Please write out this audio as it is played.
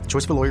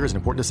Choice of a lawyer is an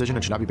important decision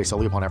and should not be based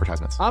solely upon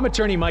advertisements. I'm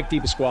attorney Mike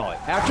DePasquale.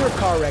 After a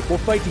car wreck, we'll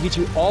fight to get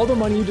you all the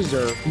money you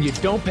deserve, and you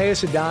don't pay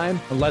us a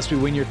dime unless we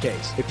win your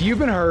case. If you've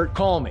been hurt,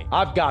 call me.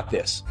 I've got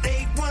this.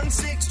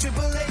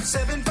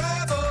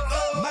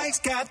 816-888-7500. Mike's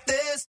got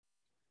this.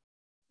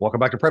 Welcome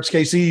back to Preps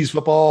KC's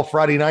Football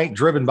Friday Night,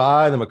 driven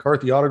by the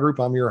McCarthy Auto Group.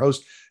 I'm your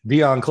host,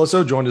 Dion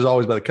Clisso, joined as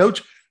always by the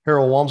coach,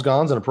 Harold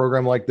Walmsgons. And a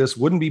program like this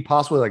wouldn't be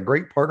possible without a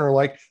great partner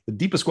like the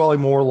DePasquale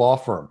Moore Law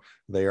Firm.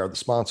 They are the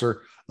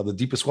sponsor of the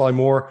DePasquale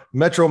Moore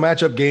Metro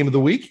Matchup Game of the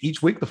Week.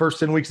 Each week, the first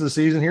 10 weeks of the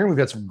season here, we've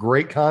got some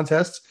great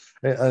contests,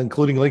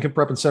 including Lincoln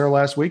Prep and Center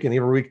last week. And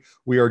every week,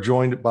 we are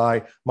joined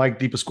by Mike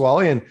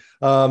DePasquale.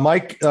 And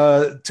Mike,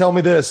 tell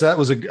me this. That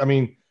was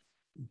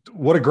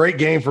what a great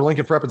game for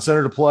Lincoln Prep and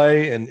Center to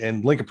play,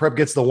 and Lincoln Prep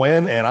gets the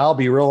win. And I'll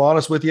be real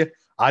honest with you,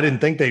 I didn't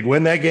think they'd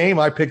win that game.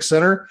 I picked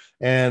Center,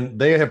 and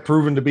they have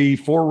proven to be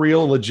for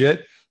real,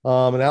 legit,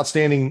 an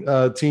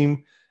outstanding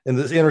team in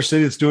the inner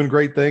city that's doing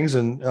great things.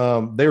 And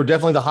they were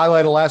definitely the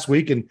highlight of last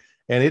week, and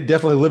it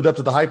definitely lived up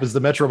to the hype as the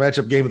Metro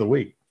Matchup Game of the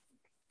Week.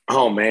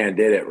 Oh, man,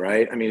 did it,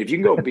 right? I mean, if you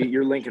can go beat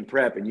your Lincoln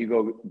Prep and you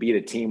go beat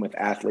a team with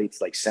athletes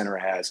like Center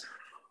has,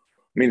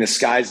 I mean, the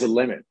sky's the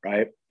limit,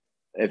 right?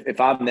 If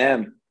I'm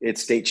them,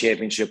 it's state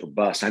championship or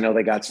bust. I know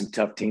they got some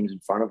tough teams in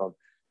front of them,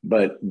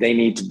 but they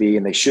need to be,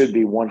 and they should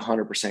be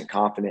 100%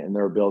 confident in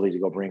their ability to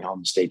go bring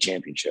home the state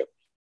championship.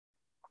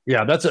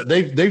 Yeah,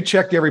 they've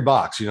checked every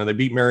box. You know, they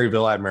beat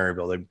Maryville at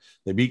Maryville.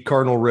 They beat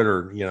Cardinal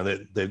Ritter. You know,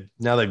 they've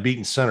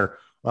beaten Center.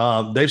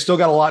 They've still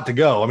got a lot to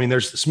go. I mean,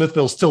 there's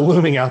Smithville still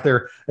looming out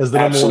there as the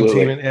number one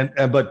team,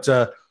 but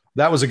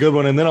that was a good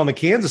one. And then on the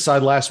Kansas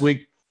side last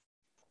week,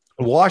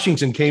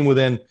 Washington came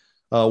within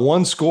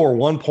one score,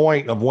 1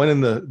 point of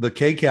winning the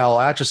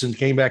KCAL. Atchison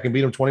came back and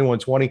beat them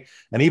 21-20.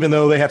 And even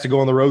though they have to go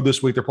on the road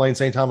this week, they're playing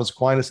St. Thomas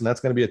Aquinas, and that's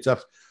going to be a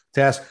tough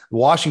task.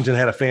 Washington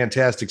had a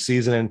fantastic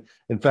season. And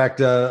in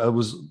fact, I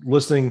was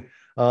listening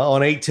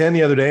on 810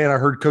 the other day, and I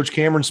heard Coach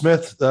Cameron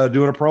Smith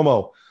doing a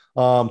promo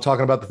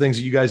talking about the things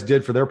that you guys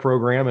did for their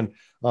program. And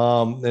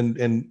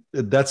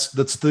that's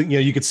the, you know,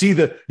 you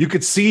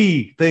could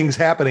see things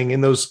happening in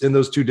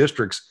those two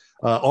districts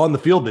on the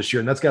field this year.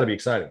 And that's got to be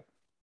exciting.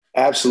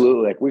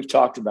 Absolutely. Like we've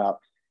talked about,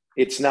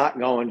 it's not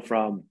going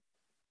from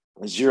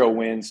 0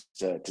 wins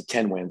to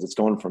 10 wins. It's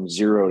going from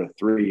 0 to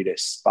 3 to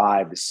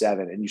 5 to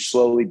 7. And you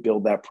slowly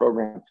build that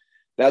program.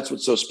 That's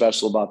what's so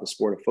special about the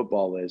sport of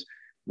football is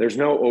there's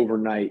no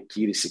overnight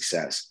key to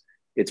success.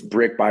 It's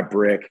brick by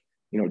brick,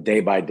 you know, day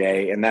by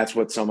day. And that's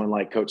what someone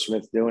like Coach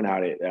Smith's doing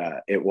out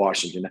at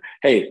Washington.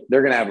 Hey,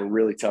 they're going to have a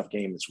really tough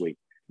game this week.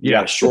 You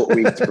got a short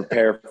week to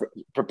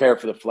prepare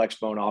for the flex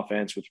bone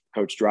offense with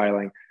Coach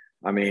Dreiling.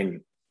 I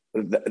mean,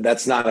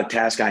 that's not a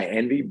task I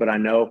envy, but I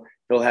know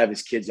he'll have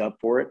his kids up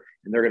for it,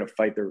 and they're going to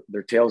fight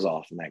their tails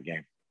off in that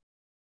game.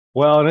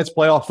 Well, and it's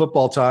playoff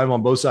football time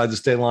on both sides of the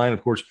state line.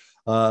 Of course,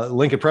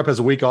 Lincoln Prep has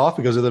a week off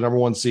because of the number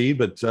 1 seed,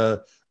 but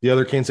the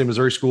other Kansas City,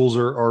 Missouri schools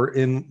are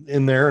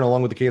in there, and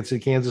along with the Kansas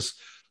City, Kansas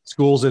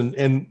schools.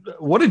 And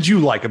what did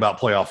you like about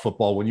playoff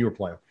football when you were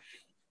playing?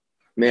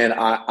 Man,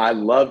 I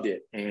loved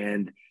it.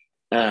 And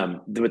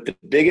the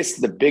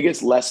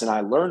biggest lesson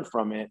I learned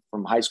from it,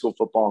 from high school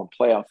football and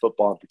playoff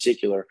football in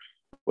particular,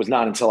 was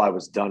not until I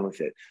was done with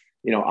it.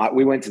 You know,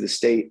 we went to the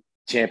state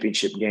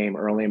championship game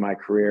early in my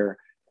career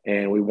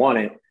and we won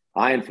it.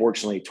 I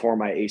unfortunately tore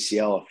my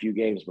ACL a few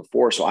games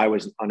before, so I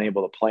was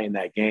unable to play in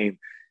that game.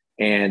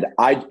 And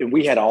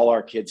we had all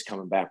our kids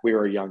coming back. We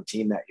were a young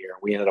team that year.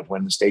 We ended up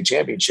winning the state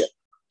championship.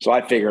 So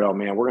I figured, oh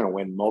man, we're going to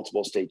win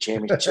multiple state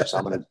championships.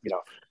 I'm going to,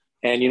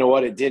 and you know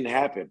what? It didn't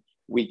happen.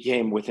 We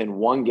came within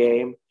 1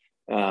 game.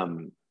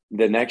 The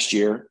next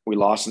year, we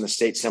lost in the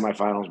state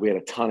semifinals. We had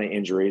a ton of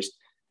injuries.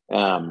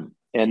 And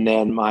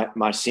then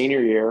my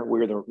senior year, we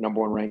were the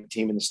number 1 ranked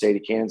team in the state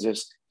of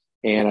Kansas.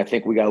 And I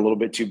think we got a little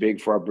bit too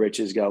big for our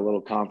britches, got a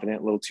little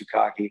confident, a little too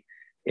cocky.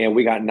 And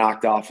we got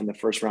knocked off in the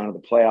first round of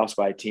the playoffs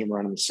by a team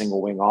running the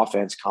single wing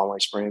offense, Conway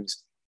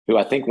Springs, who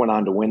I think went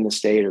on to win the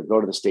state or go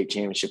to the state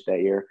championship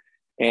that year.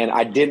 And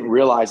I didn't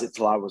realize it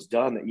till I was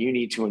done that you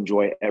need to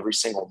enjoy every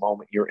single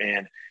moment you're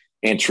in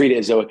and treat it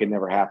as though it could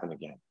never happen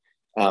again.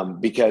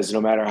 Because no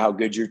matter how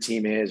good your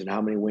team is and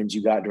how many wins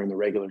you got during the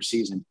regular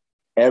season,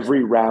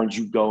 every round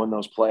you go in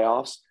those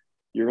playoffs,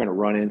 you're going to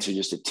run into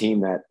just a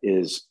team that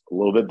is a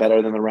little bit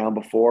better than the round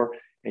before.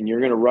 And you're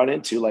going to run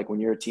into, like when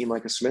you're a team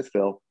like a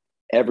Smithville,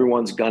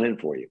 everyone's gunning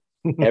for you,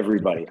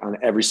 everybody on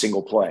every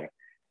single play.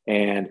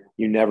 And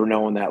you never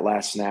know when that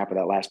last snap or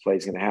that last play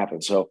is going to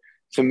happen. So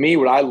to me,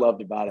 what I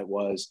loved about it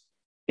was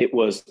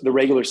the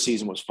regular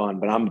season was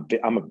fun, but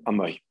I'm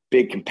a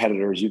big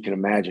competitor, as you can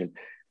imagine.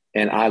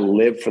 And I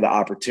live for the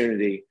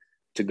opportunity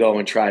to go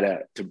and try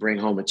to bring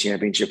home a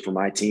championship for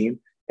my team.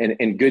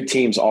 And good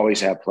teams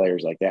always have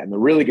players like that. And the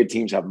really good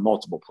teams have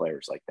multiple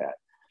players like that.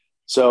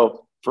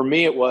 So for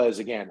me, it was,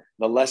 again,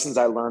 the lessons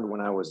I learned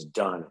when I was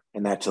done,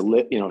 and that to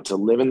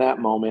live in that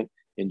moment,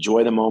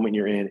 enjoy the moment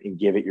you're in and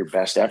give it your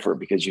best effort,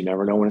 because you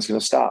never know when it's going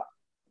to stop.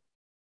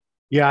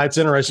 Yeah, it's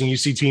interesting. You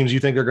see teams you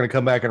think they're going to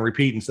come back and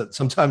repeat, and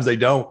sometimes they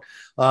don't.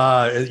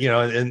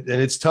 And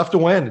it's tough to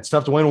win. It's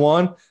tough to win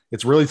one.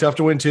 It's really tough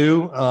to win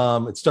two.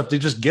 It's tough to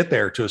just get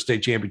there to a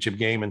state championship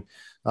game. And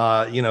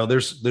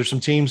there's some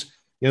teams.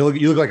 You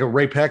look like a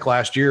Ray Peck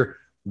last year.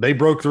 They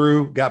broke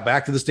through, got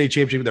back to the state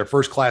championship, their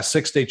first Class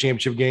 6 state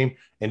championship game,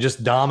 and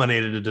just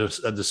dominated a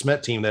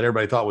DeSmet team that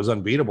everybody thought was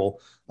unbeatable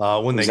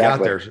when they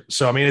got there.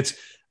 So I mean,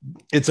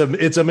 it's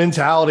a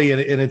mentality,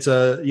 and it's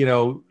a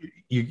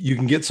you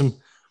can get some.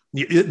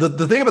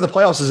 The thing about the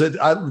playoffs is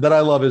that I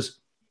love is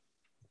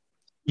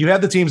you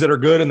have the teams that are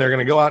good and they're going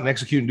to go out and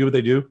execute and do what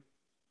they do.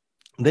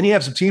 And then you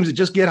have some teams that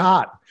just get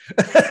hot.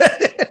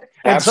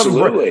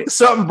 Absolutely.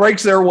 Something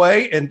breaks their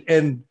way.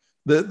 And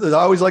I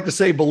always like to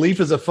say belief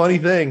is a funny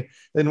thing.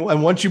 And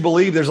once you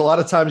believe, there's a lot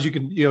of times you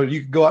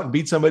can go out and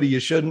beat somebody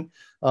you shouldn't.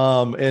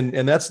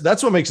 And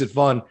that's what makes it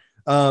fun.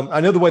 I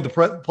know the way the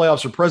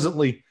playoffs are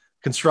presently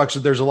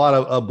constructed, there's a lot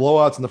of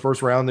blowouts in the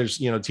first round. There's,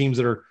 teams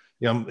that are,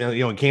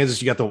 in Kansas,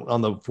 you got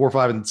on the 4,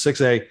 5, and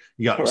 6A,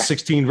 you got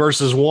 16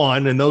 versus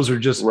 1, and those are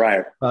just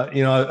right. Our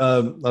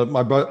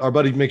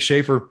buddy Mick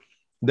Schaefer,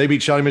 they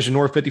beat Shawnee Mission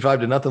North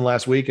 55-0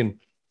 last week, and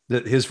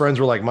his friends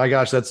were like, "My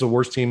gosh, that's the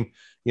worst team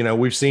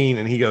we've seen."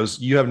 And he goes,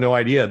 "You have no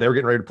idea. They were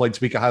getting ready to play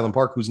Topeka Highland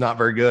Park, who's not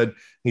very good."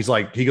 He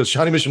goes,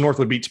 Shawnee Mission North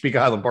would beat Topeka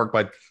Highland Park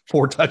by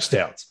 4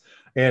 touchdowns,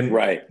 and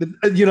right.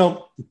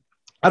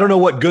 I don't know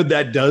what good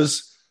that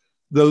does.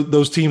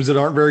 Those teams that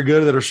aren't very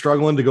good, that are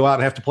struggling to go out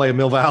and have to play a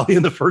Mill Valley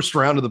in the first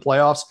round of the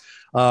playoffs.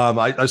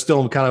 I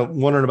still am kind of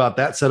wondering about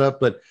that setup,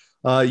 but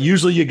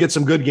usually you get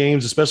some good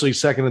games, especially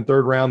second and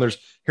third round. There's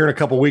here in a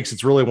couple of weeks,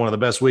 it's really one of the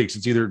best weeks.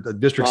 It's either the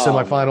district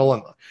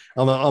semifinal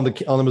on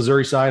the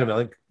Missouri side, and I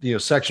think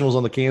sectionals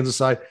on the Kansas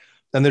side,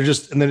 and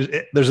there's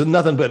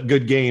nothing but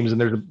good games, and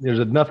there's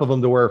enough of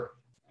them to where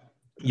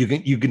you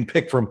can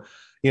pick from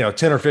 10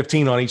 or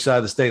 15 on each side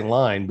of the state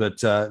line.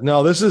 But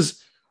no, this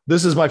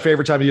is my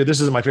favorite time of year.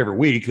 This isn't my favorite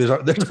week. There's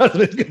not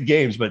good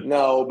games, but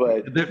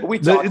we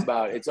talked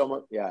about it's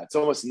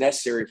almost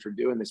necessary for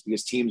doing this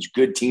because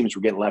good teams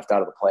were getting left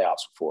out of the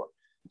playoffs before.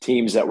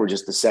 Teams that were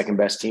just the second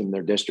best team in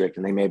their district,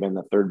 and they may have been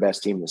the third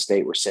best team in the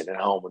state, were sitting at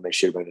home when they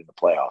should have been in the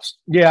playoffs.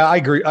 Yeah, I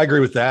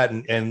agree with that.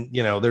 And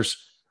there's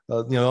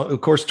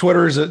of course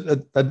Twitter is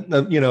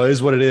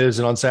is what it is.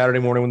 And on Saturday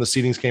morning when the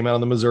seedings came out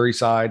on the Missouri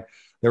side,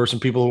 there were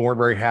some people who weren't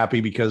very happy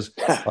because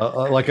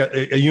like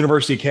a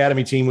University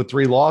Academy team with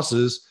 3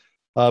 losses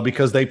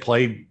because they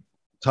played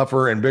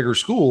tougher and bigger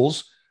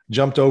schools,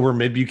 jumped over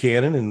Mid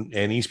Buchanan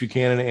and East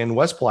Buchanan and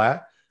West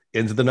Platte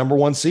into the number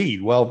 1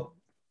 seed. Well,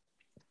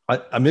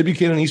 Mid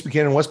Buchanan, East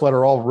Buchanan, and West Platte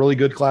are all really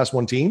good Class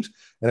 1 teams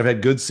and have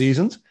had good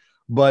seasons.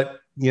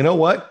 But you know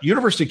what?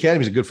 University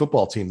Academy is a good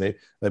football team. They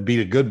beat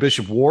a good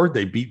Bishop Ward.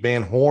 They beat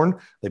Van Horn.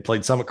 They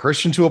played Summit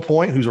Christian to a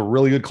point, who's a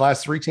really good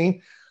Class 3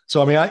 team.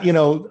 So, I mean,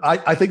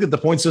 I think that the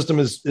point system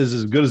is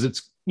as good as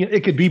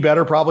it could be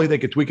better. Probably they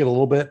could tweak it a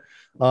little bit.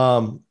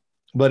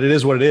 But it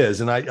is what it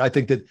is. And I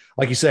think that,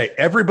 like you say,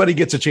 everybody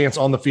gets a chance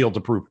on the field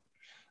to prove it.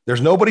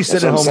 There's nobody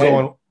sitting at home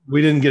going,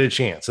 we didn't get a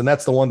chance. And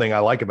that's the one thing I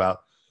like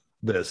about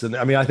this. And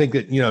I mean, I think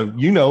that,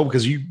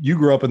 because you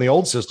grew up in the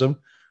old system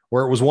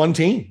where it was one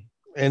team.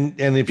 And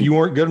if you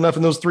weren't good enough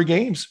in those 3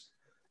 games,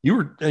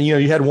 you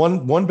had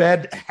one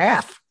bad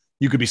half,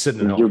 you could be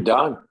sitting at home. You're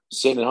done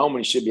sitting at home when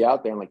you should be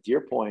out there. And like to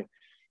your point,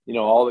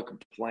 all the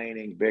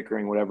complaining,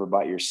 bickering, whatever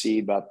about your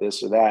seed, about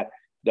this or that,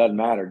 doesn't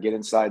matter. Get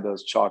inside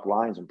those chalk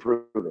lines and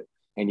prove it.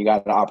 And you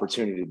got an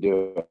opportunity to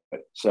do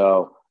it.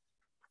 So,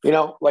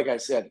 like I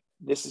said,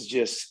 this is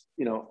just,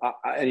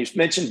 and you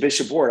mentioned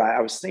Bishop Ward. I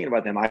was thinking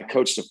about them. I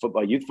coached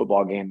a youth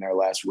football game there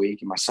last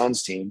week in my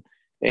son's team.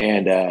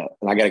 And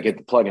I got to get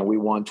the plug in. We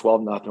won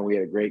 12-0. We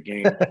had a great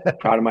game.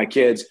 Proud of my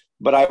kids.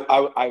 But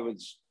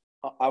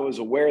I was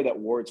aware that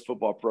Ward's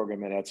football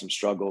program had some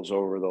struggles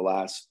over the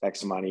last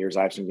X amount of years.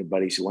 I have some good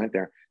buddies who went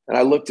there. And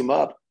I looked him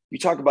up. You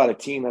talk about a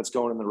team that's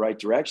going in the right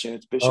direction.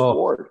 It's Bishop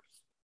Ward.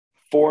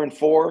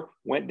 4-4,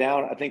 went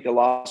down. I think they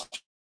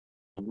lost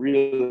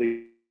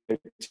really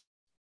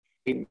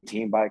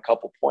team by a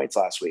couple points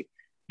last week.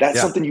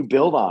 That's something you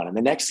build on. And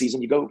the next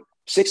season you go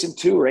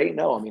 6-2 or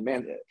 8-0. I mean,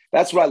 man,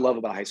 that's what I love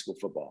about high school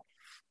football.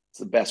 It's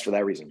the best for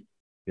that reason.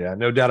 Yeah,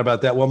 no doubt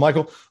about that. Well,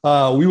 Michael,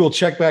 we will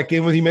check back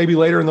in with you maybe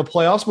later in the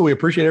playoffs, but we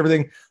appreciate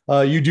everything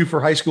you do for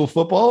high school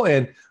football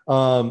and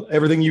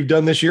everything you've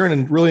done this year,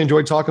 and really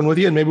enjoyed talking with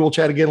you. And maybe we'll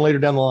chat again later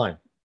down the line.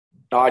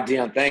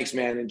 Deon, thanks,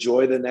 man.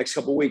 Enjoy the next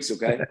couple of weeks,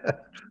 okay?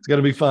 It's going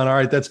to be fun. All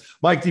right, that's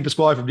Mike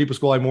DePasquale from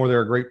DePasquale Moore.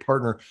 They're a great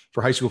partner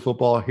for high school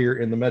football here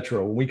in the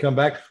Metro. When we come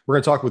back, we're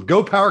going to talk with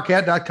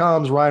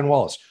GoPowerCat.com's Ryan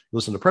Wallace.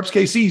 Listen to Preps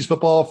KC's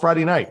Football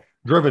Friday Night,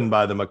 driven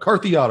by the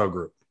McCarthy Auto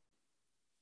Group.